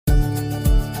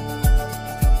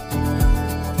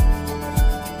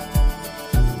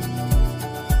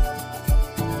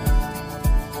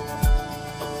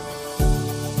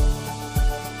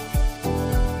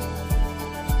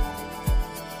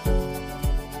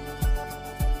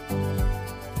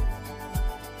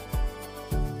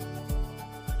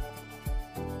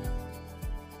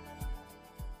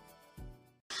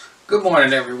Good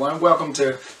morning, everyone. Welcome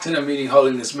to Tent of Meeting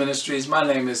Holiness Ministries. My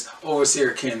name is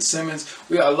Overseer Ken Simmons.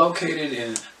 We are located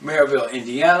in Maryville,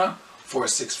 Indiana,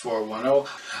 46410.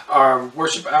 Our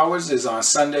worship hours is on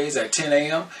Sundays at 10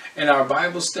 a.m. and our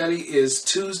Bible study is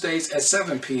Tuesdays at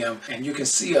 7 p.m. and you can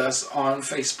see us on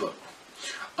Facebook.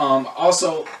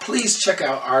 Also, please check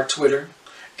out our Twitter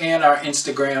and our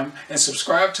Instagram and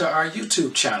subscribe to our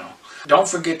YouTube channel. Don't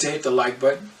forget to hit the like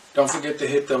button. Don't forget to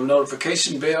hit the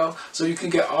notification bell so you can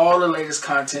get all the latest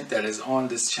content that is on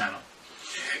this channel.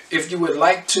 If you would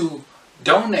like to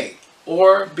donate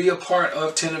or be a part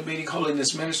of Tent of Meeting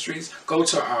Holiness Ministries, go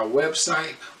to our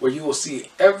website where you will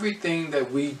see everything that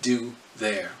we do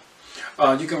there.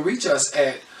 You can reach us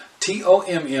at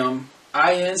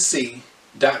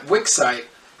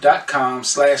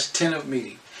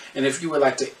tomminc.wixsite.com/tentofmeeting. And if you would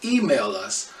like to email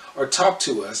us or talk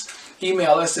to us,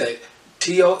 email us at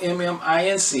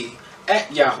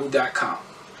tomminc@yahoo.com.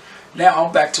 Now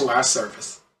back to our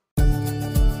service.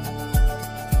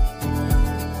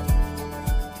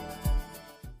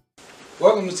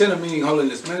 Welcome to Tent of Meeting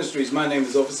Holiness Ministries. My name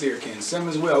is Overseer Ken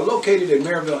Simmons. We are located in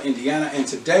Maryville, Indiana, and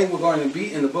today we're going to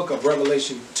be in the book of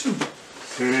Revelation 2.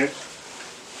 We're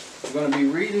going to be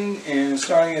reading and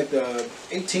starting at the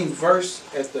 18th verse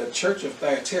at the Church of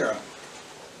Thyatira.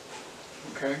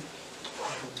 Okay?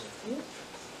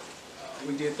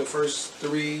 We did the first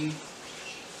 3,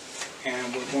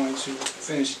 and we're going to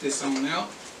finish this on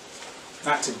out.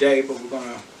 Not today, but we're going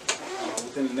to,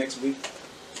 within the next week,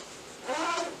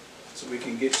 so we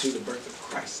can get to the birth of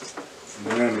Christ.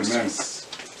 Amen.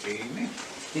 Amen.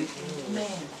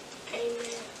 Amen.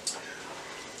 Amen.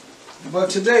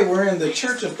 But today we're in the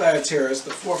Church of Thyatira. It's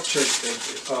the 4th church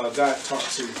that God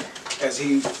talked to as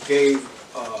he gave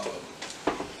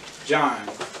John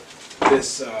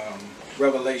this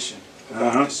revelation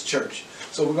about this church.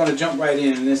 So we're going to jump right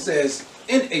in, and it says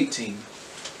in 18,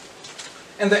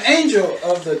 "And the angel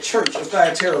of the church of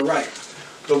Thyatira write,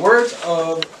 the words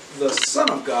of the Son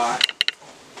of God,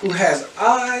 who has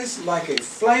eyes like a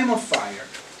flame of fire,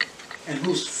 and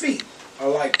whose feet are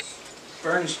like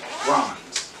burnished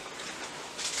bronze."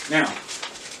 Now,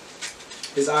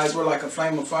 his eyes were like a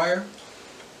flame of fire.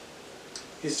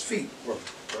 His feet were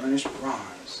burnished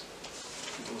bronze.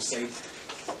 People say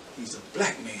he's a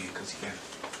black man because he got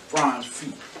bronze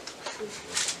feet. They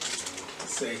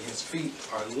say his feet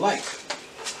are like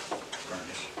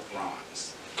burnished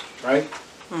bronze. Right?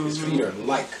 His feet are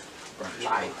like burnished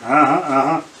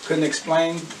bronze. Couldn't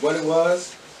explain what it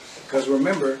was, because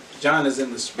remember, John is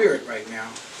in the spirit right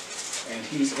now, and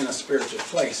he's in a spiritual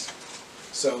place.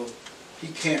 So he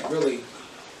can't really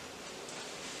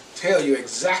tell you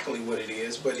exactly what it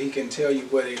is, but he can tell you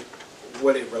what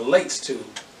it relates to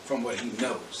from what he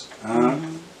knows.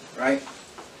 Right?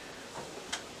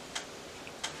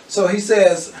 So he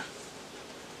says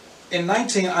in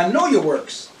 19, "I know your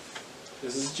works."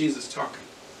 This is Jesus talking.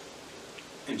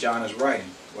 And John is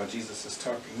writing while Jesus is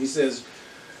talking. He says,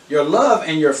 "Your love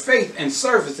and your faith and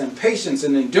service and patience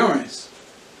and endurance,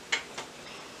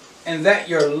 and that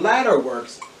your latter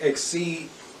works exceed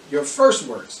your first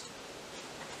works."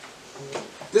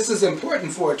 This is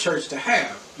important for a church to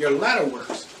have. Your latter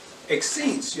works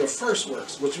exceeds your first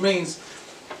works, which means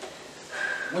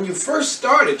when you first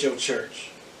started your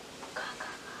church,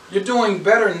 you're doing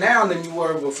better now than you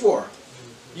were before.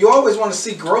 You always want to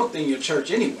see growth in your church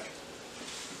anyway.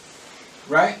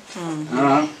 Right?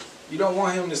 You don't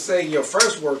want him to say your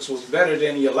first works was better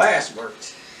than your last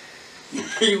works.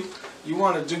 You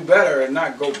want to do better and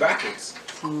not go backwards.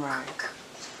 Right.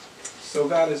 So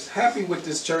God is happy with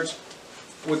this church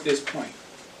with this point.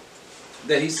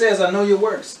 That he says, "I know your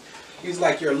works." He's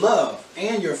like your love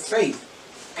and your faith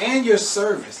and your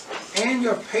service and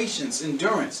your patience,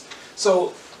 endurance.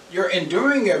 So you're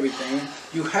enduring everything.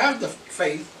 You have the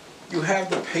faith. You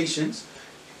have the patience.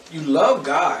 You love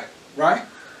God, right?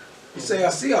 You say,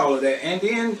 "I see all of that." And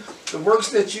then the works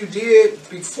that you did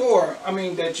before,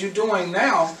 that you're doing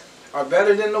now, are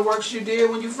better than the works you did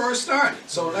when you first started.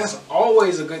 So that's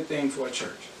always a good thing for a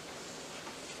church.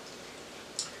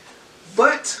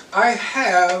 "But I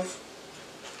have,"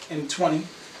 in 20,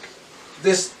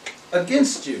 "this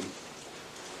against you,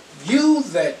 you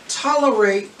that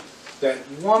tolerate that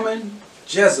woman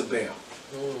Jezebel,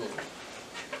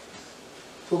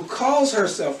 who calls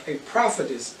herself a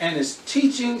prophetess and is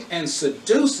teaching and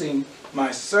seducing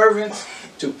my servants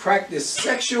to practice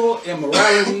sexual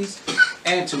immoralities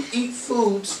and to eat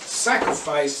foods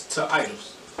sacrificed to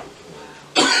idols."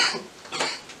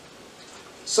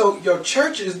 So your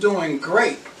church is doing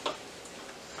great,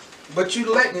 but you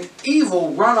letting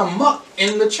evil run amok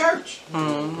in the church.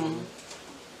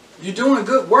 You're doing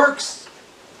good works,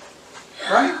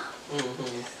 right?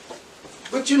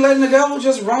 But you letting the devil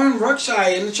just run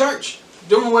ruckshy in the church,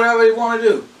 doing whatever they want to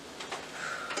do.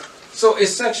 So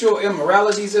it's sexual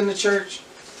immoralities in the church,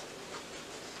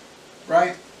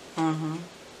 right? Mm-hmm.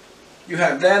 You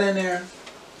have that in there.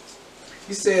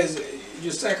 He says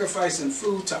you're sacrificing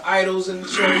food to idols in the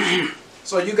church.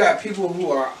 So you got people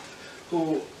who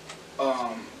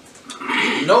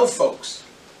know folks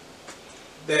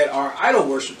that are idol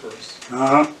worshipers.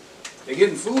 They're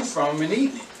getting food from them and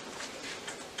eating it.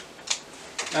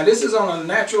 Now this is on a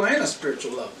natural and a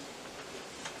spiritual level.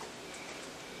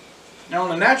 Now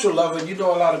on a natural level, you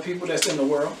know a lot of people that's in the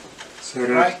world,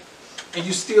 right? And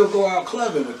you still go out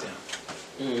clubbing with them.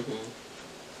 Mm-hmm.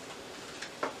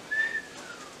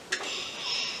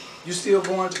 You still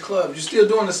going to clubs. You're still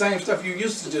doing the same stuff you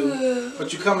used to do,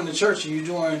 but you come into church and you're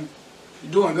doing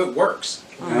good works,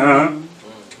 right?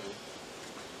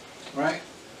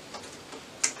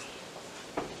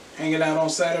 Hanging out on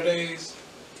Saturdays,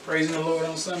 praising the Lord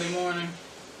on Sunday morning.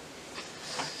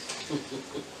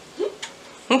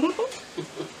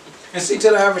 And see, to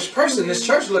the average person, this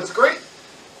church looks great.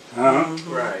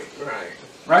 Right.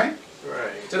 Right?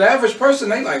 Right. To the average person,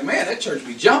 they like, man, that church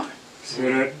be jumping.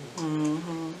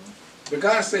 Mm-hmm. But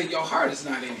God said, your heart is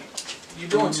not in it. You're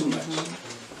doing too much.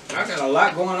 I got a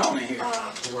lot going on in here.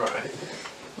 Right.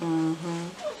 Mm-hmm.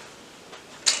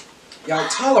 Y'all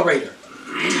tolerate her.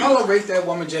 Tolerate that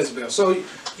woman Jezebel. So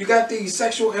you got these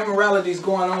sexual immoralities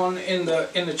going on in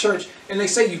the church, and they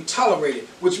say you tolerate it,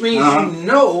 which means you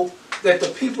know that the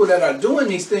people that are doing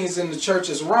these things in the church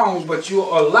is wrong, but you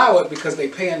allow it because they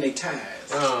paying their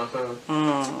tithes.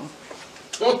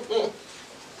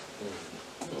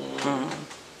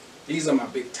 These are my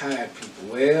big tithe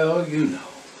people. Well, you know.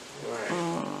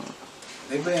 Right.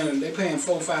 They paying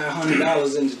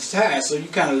 $400-500 in the tithe, so you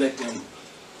kind of let them.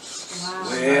 Wow.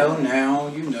 Well, now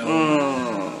you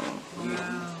know.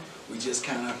 We just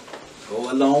kind of go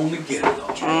along to get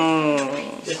along.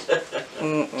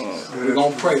 We're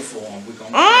gonna pray for them. We're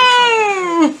gonna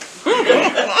pray for them.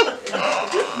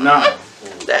 No.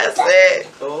 That's it.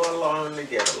 Go along to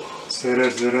get along. Or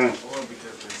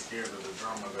because they're scared of the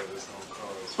drama that it's gonna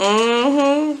cause.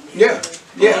 Mm-hmm. Yeah.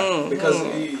 Because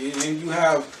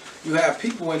you have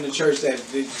people in the church that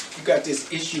you got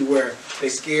this issue where they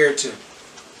scared to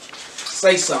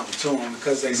say something to them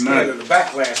because they scared of the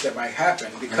backlash that might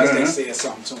happen because they said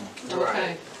something to them.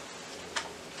 Okay.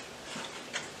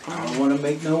 I don't want to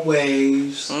make no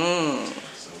waves, so Mm.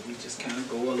 we just kind of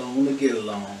go along to get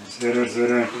along. Keep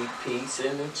peace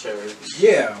in the church.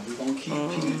 Yeah, we're gonna keep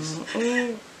peace,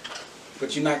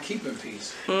 but you're not keeping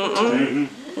peace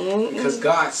because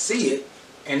God see it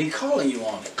and He calling you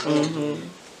on it,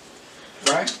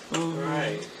 right?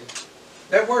 Right.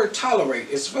 That word tolerate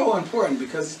is so important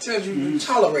because it tells you you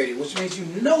tolerate it, which means you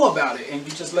know about it and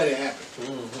you just let it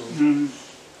happen.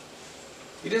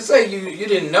 You didn't say you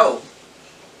didn't know,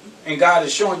 and God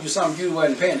is showing you something you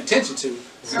wasn't paying attention to.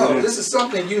 No, this is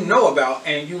something you know about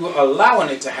and you are allowing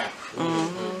it to happen.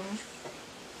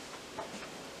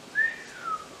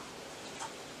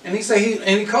 And He say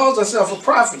He calls Himself a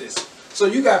prophetess. So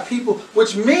you got people,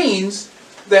 which means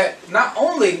that not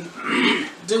only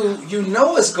do you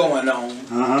know it's going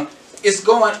on, it's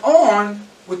going on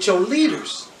with your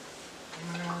leaders.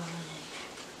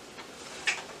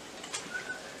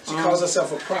 She calls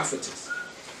herself a prophetess.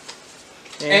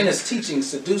 And is teaching,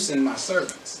 seducing my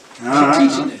servants. She's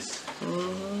teaching this.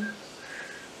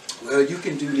 Well, you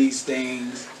can do these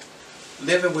things.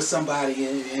 Living with somebody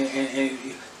and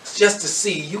just to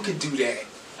see, you can do that.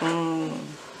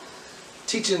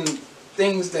 Teaching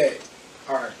things that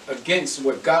are against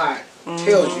what God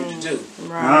tells you to do.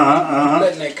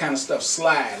 Letting that kind of stuff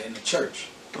slide in the church.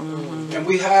 And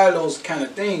we have those kind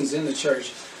of things in the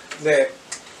church that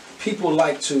people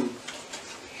like to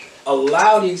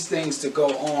allow these things to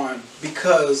go on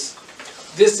because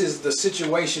this is the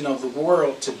situation of the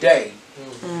world today.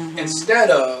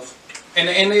 Instead of,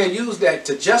 and they'll use that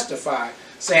to justify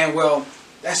saying, well,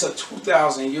 that's a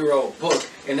 2,000-year-old book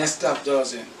and that stuff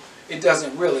doesn't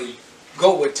really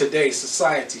go with today's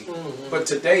society. But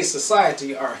today's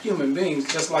society are human beings,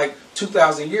 just like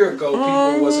 2,000 years ago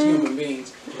people was human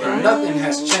beings. And nothing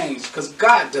has changed because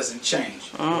God doesn't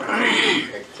change.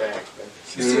 Exactly.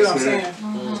 You see what I'm saying?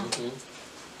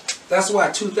 That's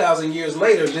why 2,000 years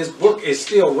later, this book is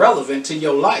still relevant to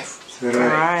your life.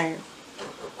 Right.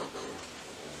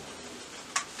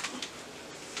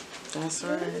 That's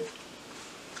right.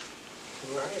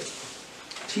 Right.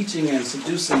 Teaching and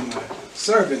seducing my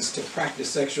servants to practice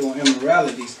sexual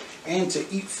immoralities and to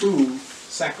eat food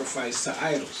sacrificed to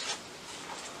idols.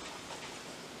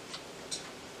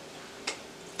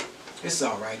 It's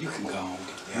all right. You can go on.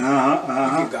 You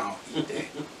can go on eat that.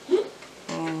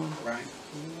 Right?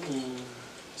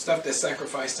 Stuff that's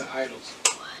sacrificed to idols.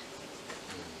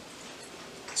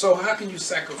 So how can you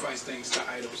sacrifice things to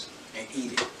idols and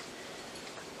eat it?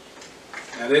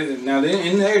 Now,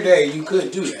 in their day, you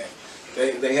could do that.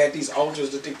 They had these altars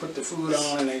that they put the food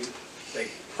on, and they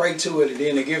pray to it, and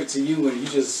then they give it to you, and you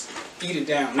just eat it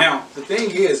down. Now, the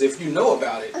thing is, if you know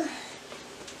about it,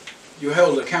 you're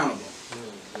held accountable.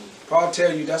 Paul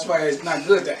tells you that's why it's not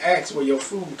good to ask where your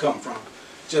food come from.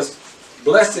 Just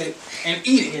bless it and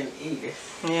eat it.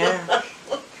 Yeah.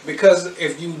 Because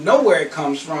if you know where it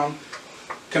comes from,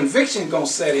 conviction gonna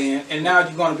set in, and now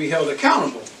you're gonna be held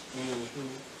accountable.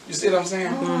 You see what I'm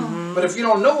saying? But if you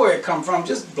don't know where it come from,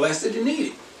 just bless it and eat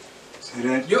it. See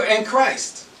that? You're in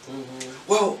Christ.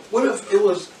 Well, what if it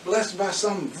was blessed by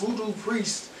some voodoo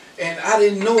priest and I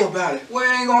didn't know about it? Well,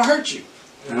 it ain't gonna hurt you.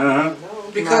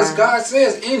 Because Right. God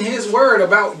says in His Word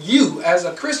about you as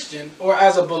a Christian or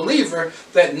as a believer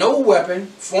that no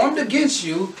weapon formed against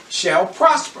you shall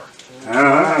prosper.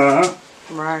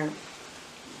 Right.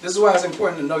 This is why it's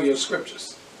important to know your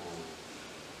scriptures.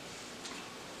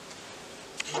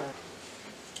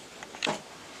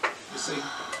 You see?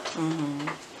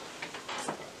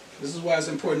 This is why it's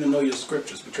important to know your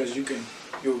scriptures, because you'll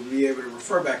be able to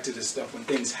refer back to this stuff when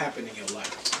things happen in your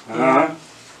life.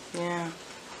 Yeah.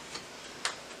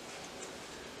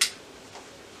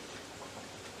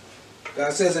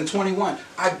 God says in 21,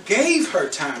 I gave her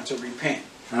time to repent,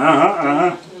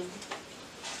 but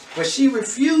she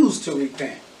refused to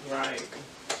repent Right.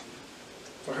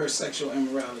 for her sexual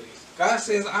immorality. God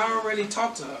says, I already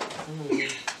talked to her.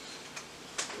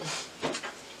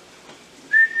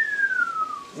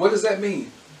 What does that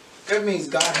mean? That means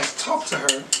God has talked to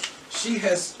her. She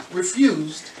has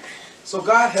refused. So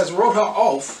God has wrote her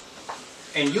off,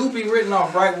 and you'll be written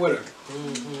off right with her.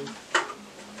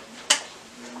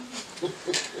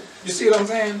 You see what I'm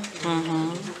saying?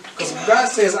 Because God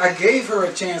says, I gave her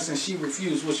a chance and she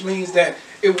refused, which means that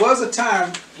it was a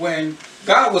time when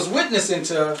God was witnessing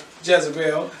to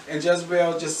Jezebel, and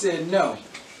Jezebel just said no.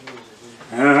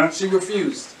 She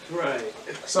refused. Right.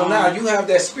 So now you have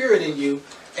that spirit in you,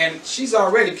 and she's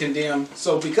already condemned.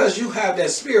 So because you have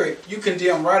that spirit, you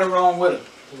condemn right or wrong with her.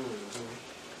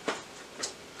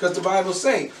 Because the Bible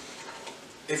says,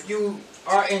 if you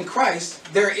are in Christ,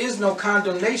 there is no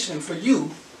condemnation for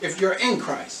you if you're in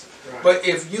Christ. Right. But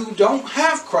if you don't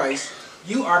have Christ,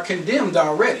 you are condemned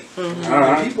already.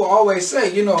 And people always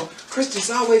say, you know, Christians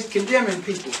always condemning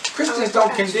people. Christians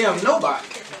don't condemn nobody.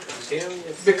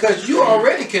 Because you're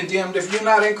already condemned if you're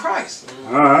not in Christ.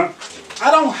 I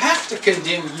don't have to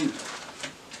condemn you.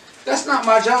 That's not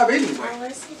my job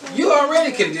anyway. You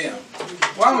already condemned.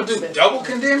 What I'm going to do, double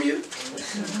condemn you?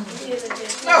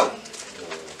 No.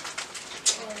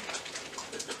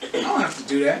 I don't have to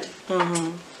do that.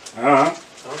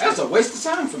 That's a waste of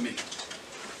time for me.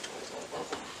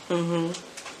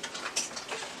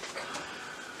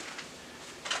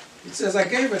 It says, I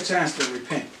gave her a chance to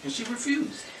repent, and she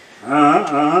refused.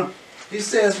 He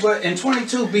says, but in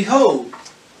 22, behold,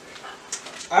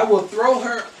 I will throw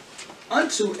her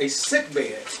unto a sick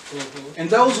bed, and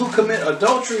those who commit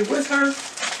adultery with her,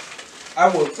 I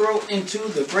will throw into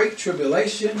the great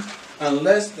tribulation,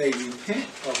 unless they repent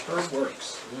of her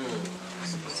works.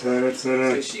 So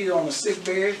she's on a sick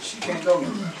bed, she can't go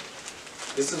nowhere.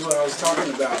 This is what I was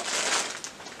talking about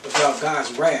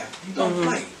God's wrath. You don't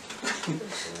play.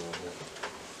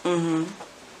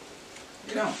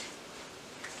 You don't.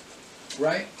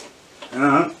 Right?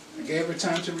 I gave her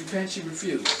time to repent, she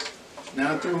refused.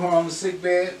 Now I threw her on the sick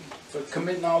bed for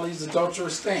committing all these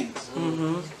adulterous things.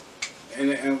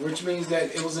 And which means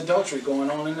that it was adultery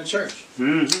going on in the church.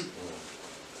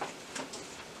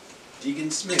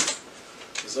 Deacon Smith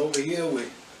is over here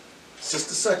with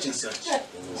Sister such and such.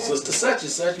 Sister such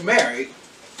and such married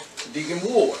Deacon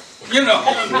Ward. You know.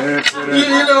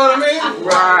 You know what I mean?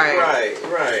 Right.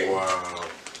 Wow.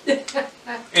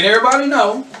 And everybody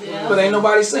know, but ain't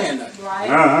nobody saying nothing.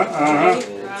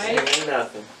 Ain't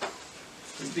nothing.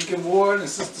 Deacon Ward and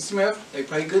Sister Smith, they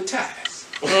pay good tithes.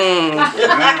 We don't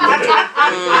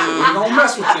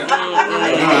mess with them.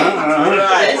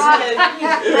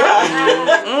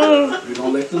 We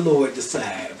don't let the Lord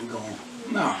decide.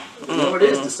 No, the Lord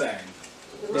is deciding.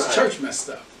 This church messed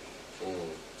up.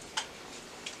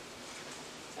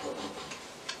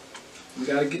 We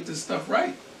got to get this stuff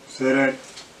right. Say that.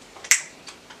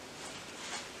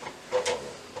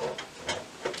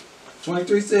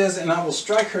 23 says, and I will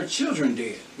strike her children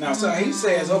dead. Now, so he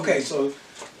says, okay, so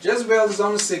Jezebel is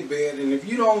on the sick bed, and if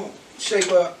you don't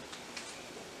shape up,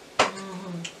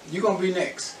 you're going to be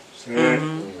next. Say that.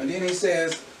 And then he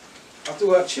says, I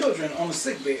threw her children on the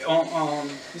sick bed.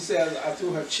 He says, I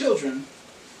threw her children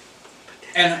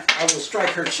and I will strike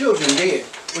her children dead.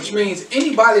 Which means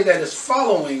anybody that is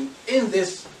following in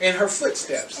her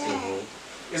footsteps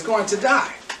is going to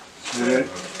die.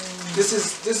 This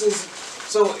is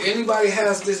so anybody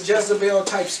has this Jezebel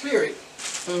type spirit,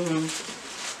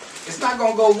 it's not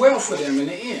going to go well for them in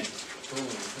the end.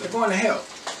 They're going to hell.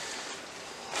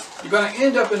 You're going to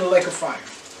end up in the lake of fire.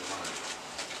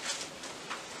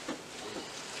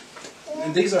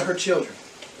 And these are her children.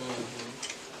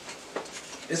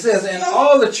 It says, and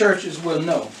all the churches will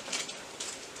know.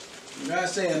 God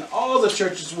saying, all the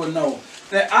churches will know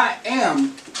that I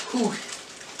am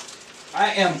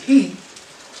he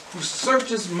who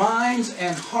searches minds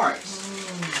and hearts.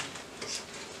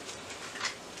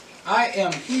 I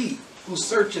am he who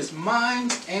searches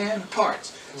minds and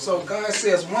hearts. So God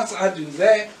says, once I do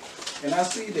that, and I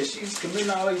see that she's committing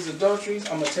all these adulteries,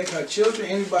 I'm going to take her children,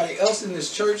 anybody else in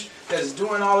this church that is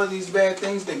doing all of these bad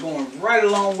things, they're going right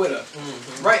along with her,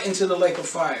 right into the lake of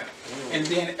fire. And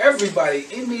then everybody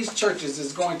in these churches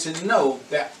is going to know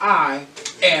that I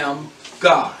am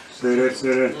God. Say that, say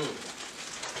that.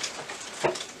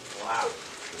 Wow.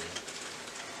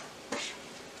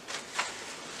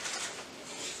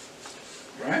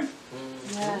 Right?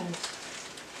 Yes.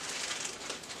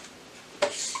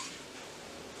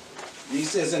 And he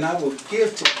says, and I will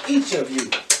give to each of you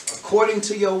according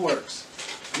to your works.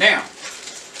 Now,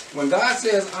 when God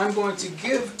says, I'm going to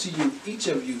give to you, each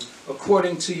of you,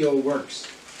 according to your works,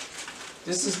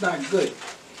 this is not good.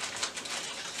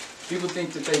 People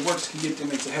think that their works can get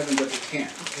them into heaven, but they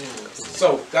can't.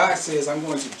 So God says, I'm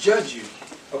going to judge you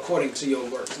according to your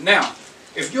works. Now,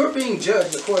 if you're being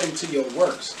judged according to your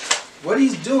works, what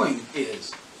he's doing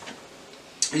is,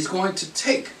 he's going to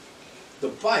take the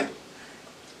Bible,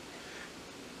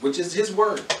 which is his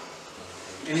word,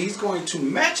 and he's going to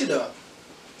match it up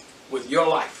with your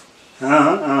life.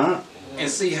 And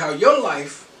see how your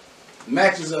life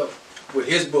matches up with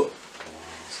his book.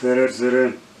 Say that, say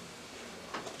that.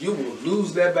 You will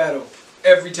lose that battle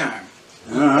every time.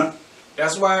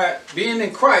 That's why being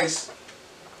in Christ,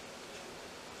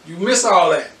 you miss all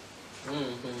that.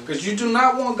 Because you do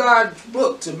not want God's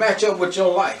book to match up with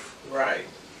your life. Right.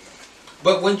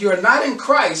 But when you're not in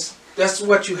Christ, that's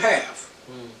what you have.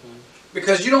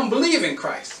 Because you don't believe in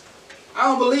Christ. I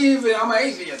don't believe in, I'm an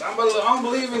atheist. I don't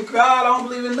believe in God. I don't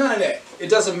believe in none of that. It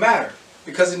doesn't matter.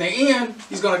 Because in the end,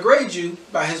 he's going to grade you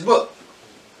by his book.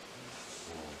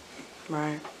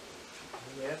 Right.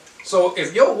 Yep. So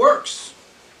if your works,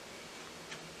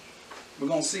 we're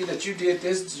going to see that you did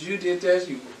this, you did that,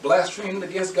 you blasphemed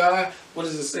against God. What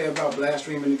does it say about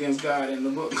blaspheming against God in the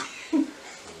book?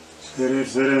 Say that,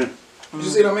 say that. You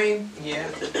see what I mean? Yeah.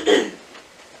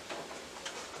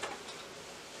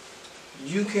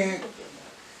 You can't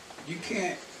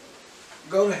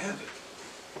go to heaven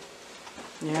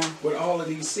Yeah. with all of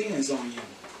these sins on you.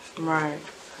 Right.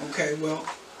 Okay, well,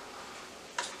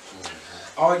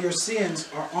 all your sins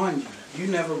are on you. You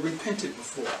never repented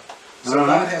before. So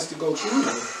God has to go through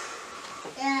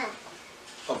you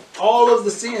of all of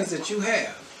the sins that you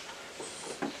have.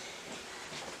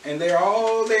 And they're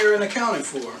all there and accounted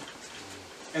for.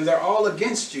 And they're all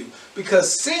against you.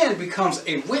 Because sin becomes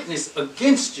a witness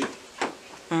against you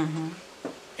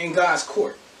in God's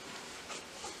court.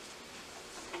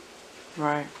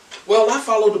 Right. Well, I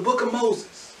follow the book of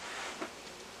Moses.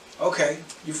 Okay,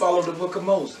 you follow the book of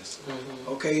Moses.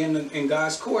 Okay, in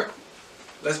God's court,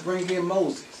 let's bring in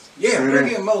Moses. Yeah,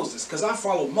 bring in Moses, because I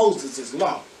follow Moses'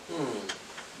 law.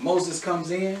 Moses comes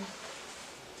in.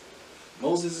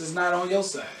 Moses is not on your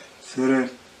side. Say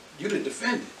that. You the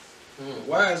defendant.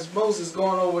 Why is Moses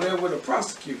going over there with a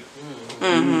prosecutor?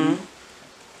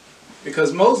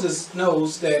 Because Moses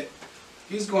knows that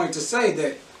he's going to say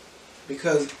that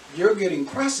because you're getting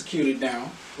prosecuted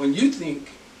now when you think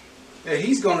that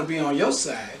he's going to be on your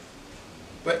side,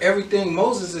 but everything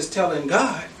Moses is telling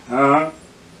God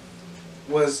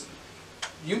was,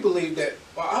 you believe that,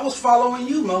 well, I was following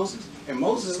you, Moses. And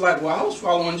Moses is like, well, I was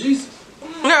following Jesus.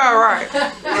 Yeah, right.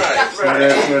 Right. Say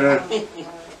that, say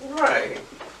that. Right.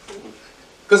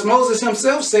 Because Moses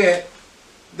himself said,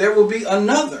 there will be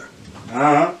another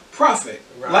prophet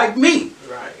like me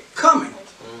Right. coming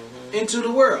into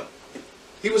the world.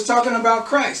 He was talking about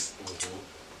Christ.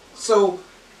 So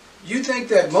you think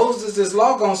that Moses'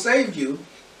 law gonna save you,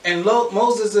 and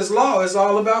Moses' law is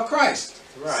all about Christ.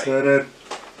 Right. Say that.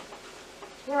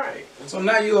 Right. So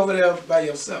now you over there by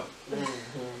yourself,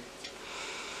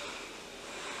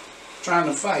 trying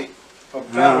to fight a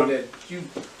battle that you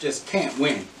just can't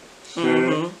win. Say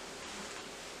that.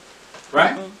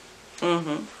 Right?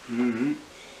 Mm-hmm.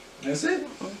 That's it.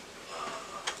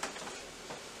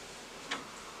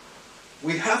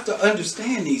 We have to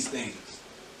understand these things.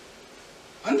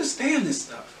 understand this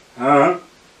stuff. Uh-huh.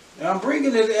 And I'm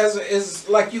bringing it as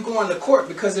like you going to court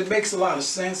because it makes a lot of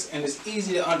sense and it's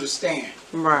easy to understand.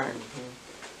 Right.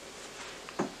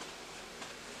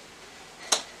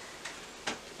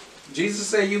 Jesus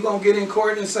said you're going to get in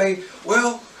court and say,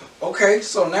 well, okay,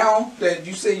 so now that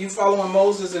you say you following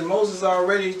Moses and Moses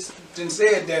already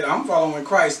said that I'm following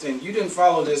Christ and you didn't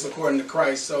follow this according to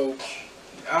Christ, so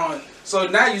so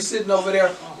now you're sitting over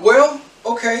there, well,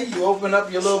 okay, you open up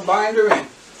your little binder and,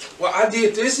 well, I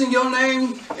did this in your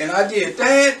name and I did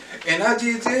that and I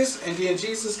did this, and then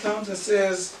Jesus comes and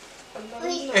says,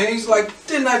 and he's like,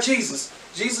 didn't I Jesus?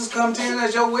 Jesus comes in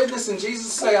as your witness and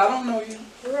Jesus say, I don't know you.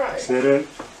 Right. Say that.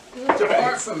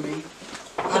 Depart from me.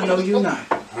 I know you not.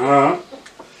 Uh-huh.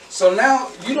 So now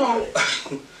you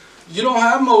don't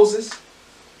have Moses,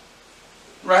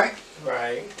 right?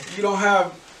 Right. You don't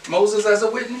have Moses as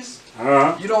a witness.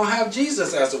 Uh-huh. You don't have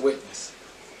Jesus as a witness.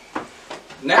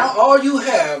 Now all you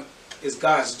have is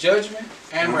God's judgment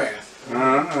and wrath. Uh-huh.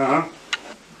 Uh-huh.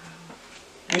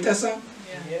 Ain't that something?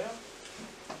 Yeah.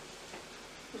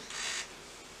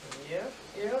 Yep.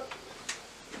 Yep.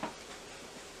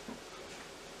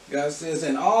 God says,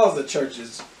 and all the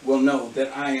churches will know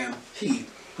that I am He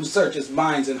who searches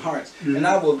minds and hearts. And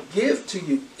I will give to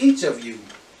you, each of you,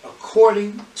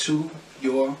 according to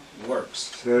your works.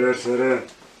 Say that. Say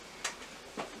that.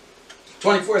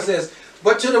 24 says,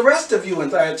 but to the rest of you in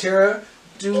Thyatira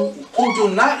who do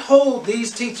not hold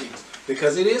these teachings,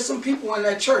 because it is some people in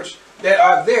that church that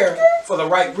are there for the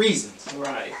right reasons.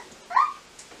 Right.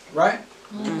 Right?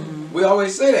 Mm-hmm. We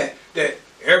always say that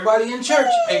everybody in church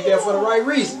ain't there for the right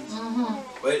reasons.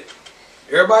 But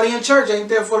everybody in church ain't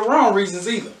there for the wrong reasons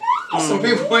either. Some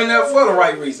people ain't there for the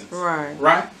right reasons. Right.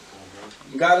 Right?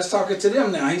 God is talking to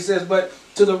them now. He says, but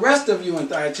to the rest of you in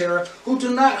Thyatira who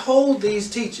do not hold these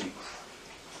teachings,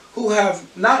 who have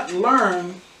not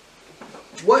learned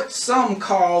what some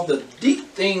call the deep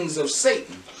things of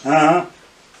Satan. Uh-huh.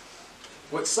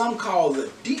 What some call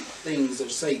the deep things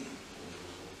of Satan.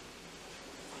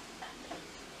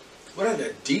 What are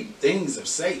the deep things of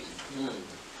Satan?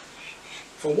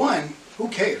 For one, who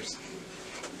cares?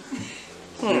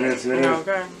 Say that. Say that.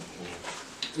 Okay.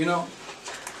 You know?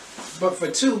 But for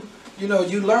two, you know,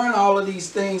 you learn all of these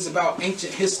things about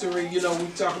ancient history. You know, we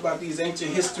talk about these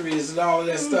ancient histories and all of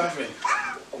that stuff.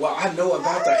 And, well, I know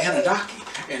about the Anunnaki.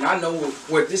 And I know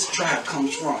where this tribe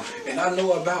comes from. And I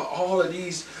know about all of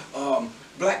these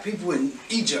black people in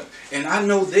Egypt. And I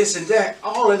know this and that.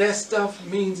 All of that stuff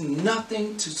means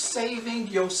nothing to saving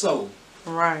your soul.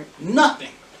 Right. Nothing.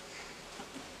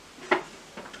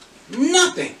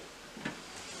 Nothing.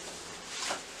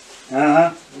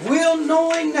 Uh-huh. Will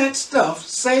knowing that stuff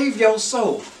save your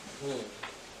soul?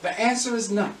 The answer is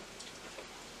no.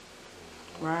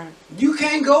 Right. You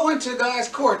can't go into God's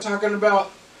court talking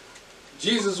about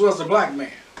Jesus was a black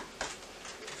man.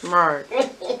 Right.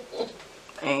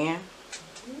 And?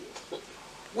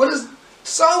 What is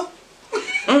so?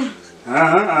 Uh-huh.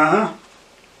 Uh-huh.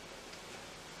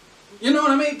 You know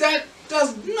what I mean? That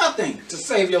does nothing to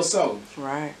save your soul.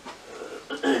 Right.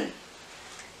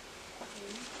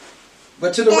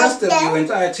 But to the rest of you in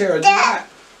Thyatira, do not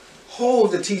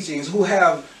hold the teachings, who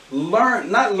have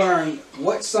not learned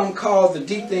what some call the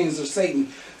deep things of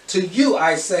Satan. To you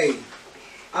I say,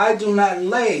 I do not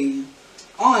lay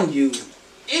on you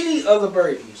any other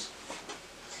burdens.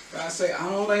 I say, I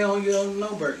don't lay on you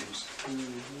no burdens.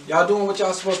 Y'all doing what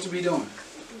y'all supposed to be doing.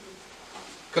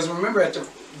 Because remember, at the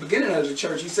beginning of the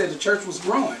church, he said the church was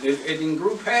growing. It didn't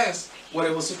grow past what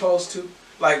it was supposed to.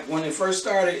 Like when it first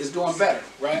started, it's doing better,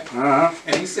 right? Uh-huh.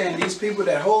 And he's saying these people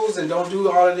that holds and don't do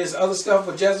all of this other stuff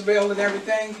with Jezebel and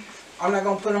everything, I'm not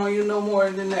going to put on you no more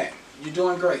than that. You're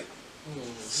doing great.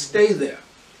 Stay there.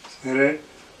 Say that.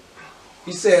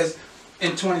 He says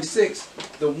in 26,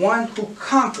 the one who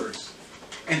conquers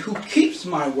and who keeps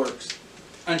my works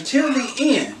until the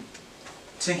end,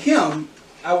 to him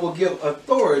I will give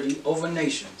authority over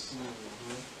nations.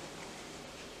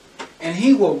 And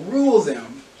he will rule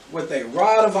them with a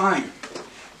rod of iron.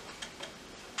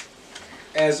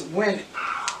 As when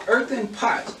earthen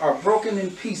pots are broken in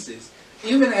pieces,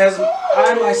 even as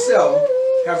I myself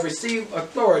have received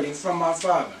authority from my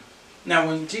Father. Now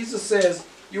when Jesus says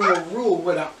you will rule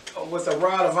with a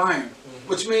rod of iron,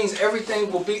 which means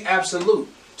everything will be absolute,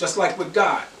 just like with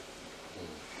God.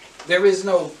 There is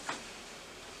no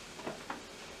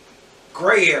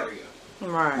gray area.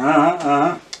 Right. Uh-huh.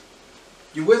 Uh-huh.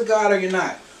 You with God or you're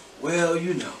not? Well,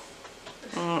 you know.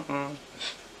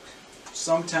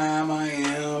 Sometime I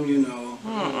am, you know.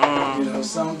 You know,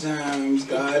 sometimes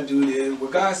God do this. Well,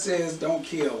 God says don't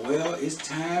kill. Well, it's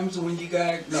times when you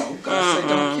gotta. No, God said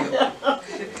don't kill.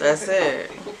 That's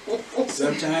it.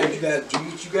 Sometimes you gotta do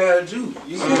what you gotta do.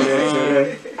 You Say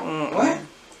that, say What?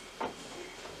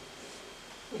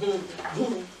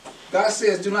 God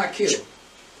says do not kill.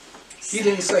 He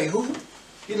didn't say who.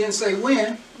 He didn't say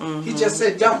when. He just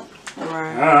said don't. that.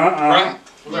 Right.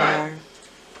 Right? Right.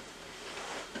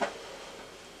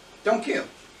 Don't kill.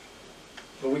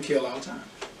 But we kill all the time.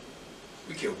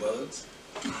 We kill bugs.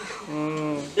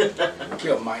 We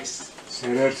kill mice.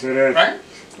 Say that, say that. Right?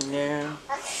 Yeah.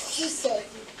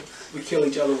 We kill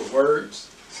each other with words.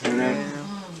 Say that. Yeah.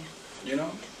 You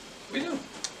know? We do.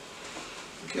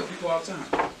 We kill people all the time.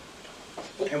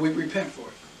 And we repent for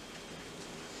it.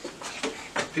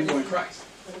 People in Christ.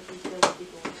 What if we kill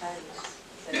people with kindness?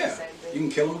 Is that the Yeah. same You thing? can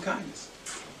kill them with kindness.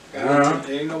 God,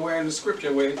 there ain't nowhere in the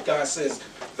scripture where God says,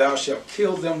 thou shalt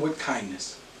kill them with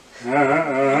kindness. He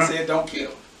said don't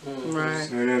kill. Right.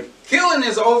 Say that. Killing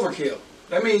is overkill.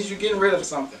 That means you're getting rid of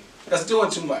something. That's doing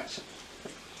too much.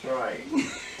 Right.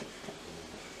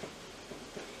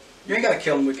 You ain't got to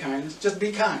kill them with kindness. Just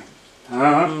be kind. Be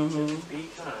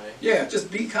kind. Yeah, just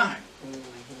be kind.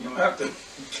 You don't have to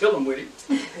kill them with it.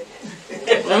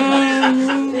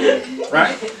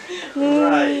 Right?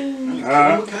 Right. You kill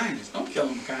them with kindness. Don't kill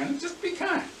them with kindness. Just be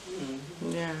kind.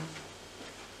 Yeah.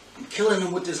 I'm killing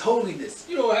them with this holiness.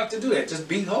 You don't have to do that. Just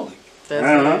be holy.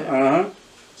 That's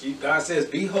God says,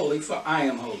 be holy for I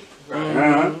am holy.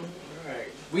 Right.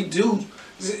 We do.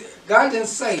 God didn't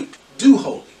say do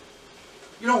holy.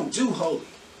 You don't do holy.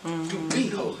 You be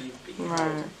holy. it.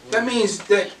 Right. That means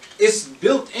that it's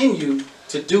built in you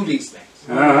to do these things.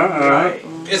 Right.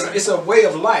 It's a way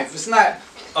of life. It's not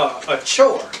a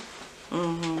chore.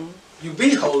 You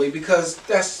be holy because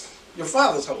that's your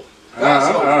Father's holy.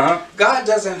 God's holy. God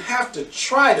doesn't have to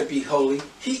try to be holy.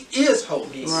 He is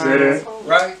holy. Say that.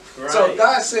 Right? So Right.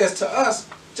 God says to us,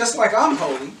 just like I'm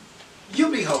holy, you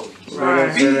be holy.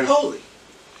 Right. Be holy.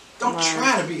 Don't Right.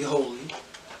 try to be holy.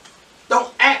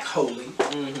 Don't act holy.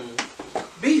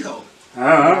 Be holy.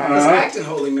 Because acting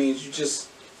holy means you're just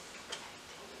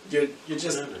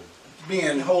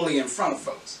being holy in front of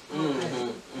folks.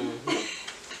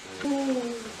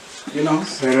 You know?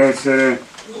 Say that, say that.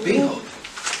 Be holy.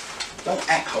 Don't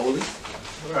act holy.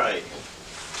 Right.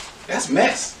 That's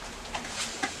mess.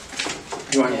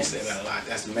 You want me to say that a lot.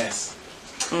 That's mess.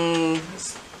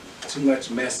 It's too much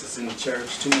mess is in the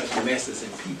church. Too much mess is in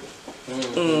people.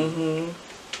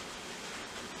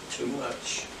 Too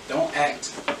much. Don't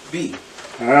act. Be.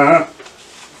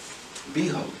 Be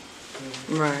holy.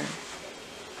 Right.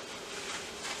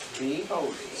 Be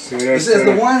holy. Say It that, says say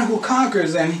the that. one who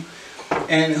conquers and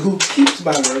who keeps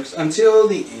my works until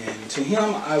the end. To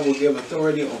him I will give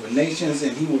authority over nations,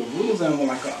 and he will rule them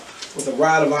with a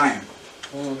rod of iron.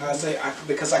 I say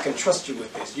because I can trust you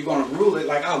with this. You're going to rule it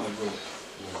like I would rule it.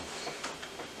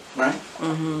 Right?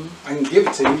 I can give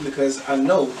it to you because I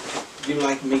know you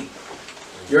like me.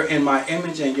 You're in my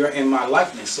image and you're in my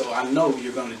likeness, so I know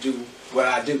you're going to do what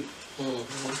I do.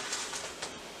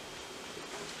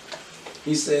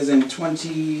 He says in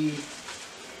 28,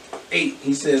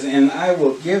 he says, and I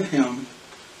will give him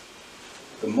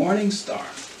the morning star.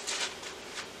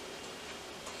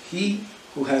 He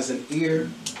who has an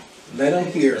ear, let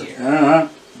him hear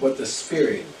what the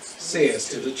Spirit says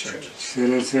to the churches. Say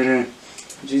that, say that.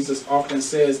 Jesus often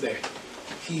says that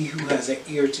he who has an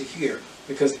ear to hear,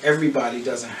 because everybody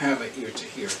doesn't have an ear to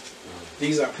hear.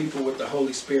 These are people with the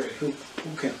Holy Spirit who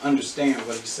can understand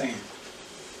what he's saying.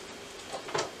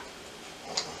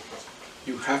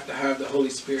 You have to have the Holy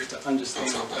Spirit to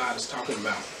understand what God is talking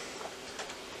about.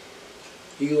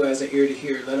 He who has an ear to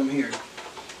hear, let him hear.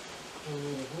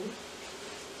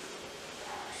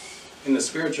 In the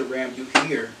spiritual realm, you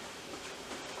hear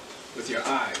with your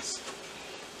eyes.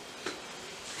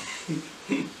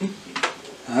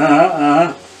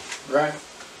 Right?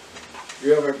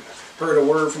 You ever heard a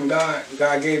word from God?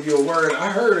 God gave you a word.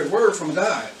 I heard a word from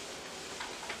God.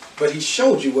 But he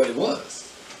showed you what it was.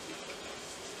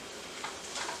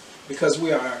 Because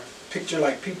we are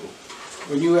picture-like people.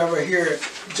 When you ever hear,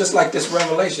 just like this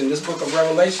Revelation, this book of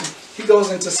Revelation, he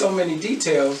goes into so many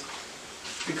details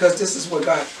because this is what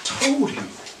God told him.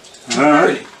 He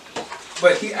heard it.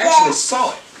 But he actually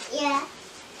saw it. Yeah.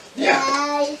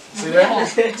 Yeah. See that?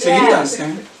 See, he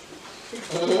understand it.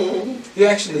 He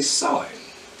actually saw it.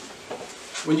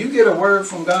 When you get a word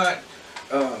from God,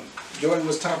 Jordan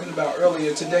was talking about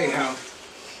earlier today how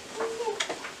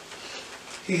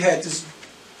he had this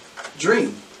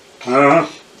dream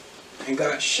and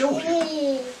God showed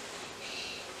him.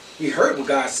 He heard what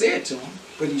God said to him,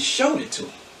 but he showed it to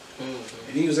him.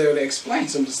 And he was able to explain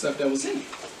some of the stuff that was in it.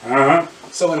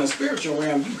 So in the spiritual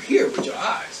realm, you hear with your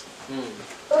eyes.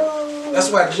 That's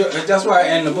why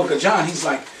in the book of John, he's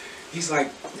like, he's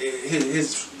like,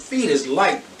 his feet is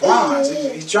like bronze.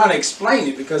 He's trying to explain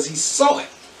it because he saw it.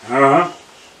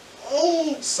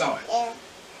 He saw it.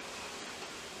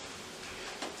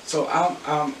 So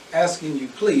I'm asking you,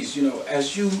 please, you know,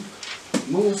 as you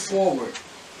move forward,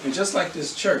 and just like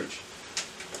this church,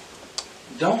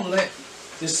 don't let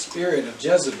this spirit of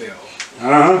Jezebel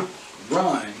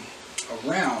run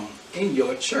around in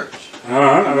your church.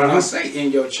 And when I say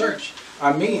in your church,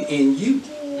 I mean in you.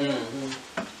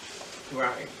 Mm-hmm.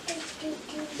 Right.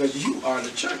 Because you are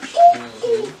the church.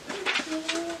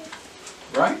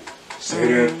 Right?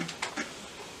 Say that.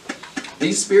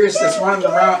 These spirits that's running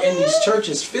around in these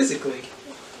churches physically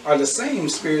are the same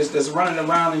spirits that's running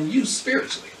around in you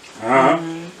spiritually.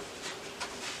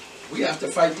 We have to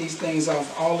fight these things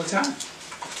off all the time.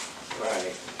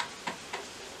 Right.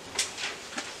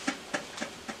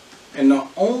 And the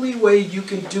only way you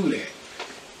can do that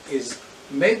is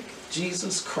make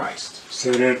Jesus Christ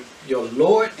Say that. your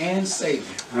Lord and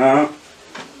Savior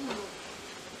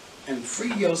and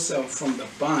free yourself from the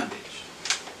bondage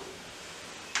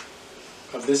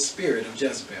of this spirit of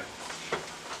Jezebel.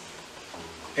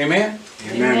 Amen?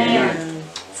 Amen.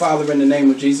 Father, in the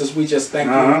name of Jesus, we just thank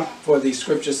you for these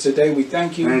scriptures today. We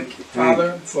thank you,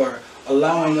 Father, for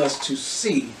allowing us to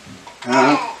see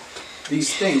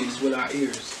these things with our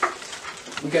ears.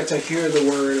 We get to hear the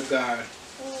word of God,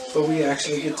 but we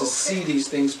actually get to see these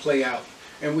things play out.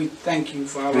 And we thank you,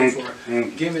 Father, for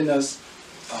giving us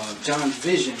John's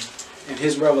vision and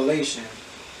his revelation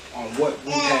on what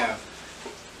we have.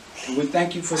 And we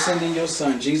thank you for sending your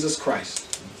Son, Jesus Christ,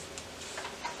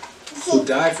 who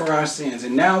died for our sins.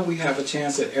 And now we have a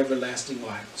chance at everlasting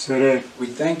life. Say that. We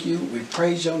thank you. We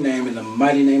praise your name in the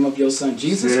mighty name of your Son,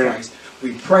 Jesus Christ.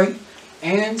 We pray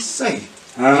and say,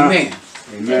 Amen.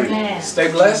 Amen.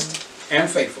 Stay blessed and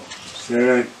faithful. Say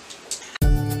that.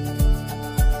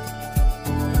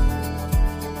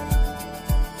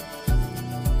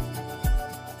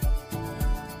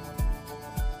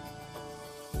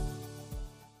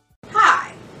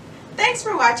 Hi, thanks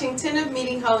for watching 10 of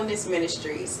Meeting Holiness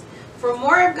Ministries. For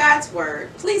more of God's Word,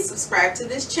 please subscribe to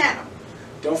this channel.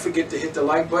 Don't forget to hit the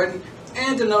like button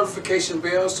and the notification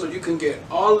bell so you can get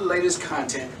all the latest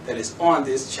content that is on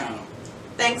this channel.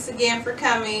 Thanks again for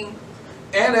coming.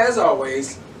 And as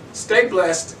always, stay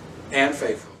blessed and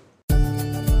faithful.